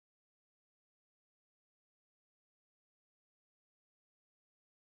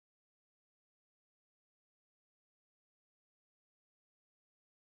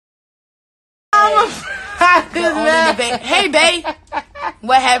Hey, babe.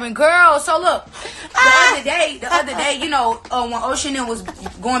 What happened, girl? So look, the other day, you know, when Ocean and was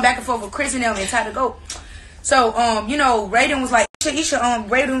going back and forth with Chris and them and tried to go. So, you know, Raiden was like, Eisha,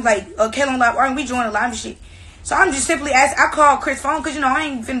 Raiden was like, Kayla, like, why don't we join the live and shit? So I'm just simply asking, I called Chris' phone, because, you know, I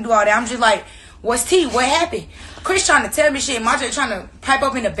ain't finna do all that. I'm just like, what's T? What happened? Chris trying to tell me shit, Maja trying to pipe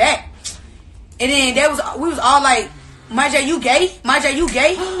up in the back. And then we was all like, Maja, you gay? Maja, you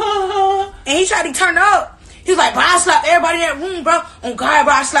gay? And he tried to turn up. He was like, bro, I slapped everybody in that room, bro. On God,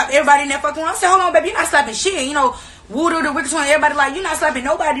 bro, I slapped everybody in that fucking room. I said, hold on, baby, you're not slapping shit. You know, Woodoo, the Wicked One, everybody like, you're not slapping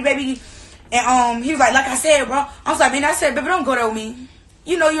nobody, baby. And he was like I said, bro. I was like, man, I said, baby, don't go there with me.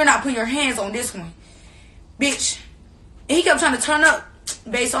 You know you're not putting your hands on this one. Bitch. And he kept trying to turn up.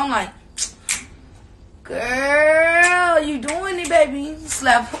 Babe, so I'm like, girl, you doing it, baby.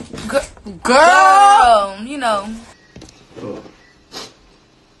 Slap. Girl. You know.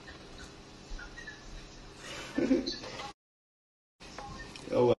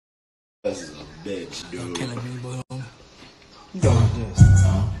 Yo, this is a bitch, dude. You're killing me, boy. You doing this?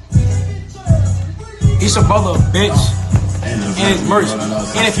 He's your brother, a bitch. And his merch.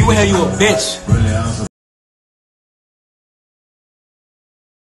 And if you were here, you a bitch.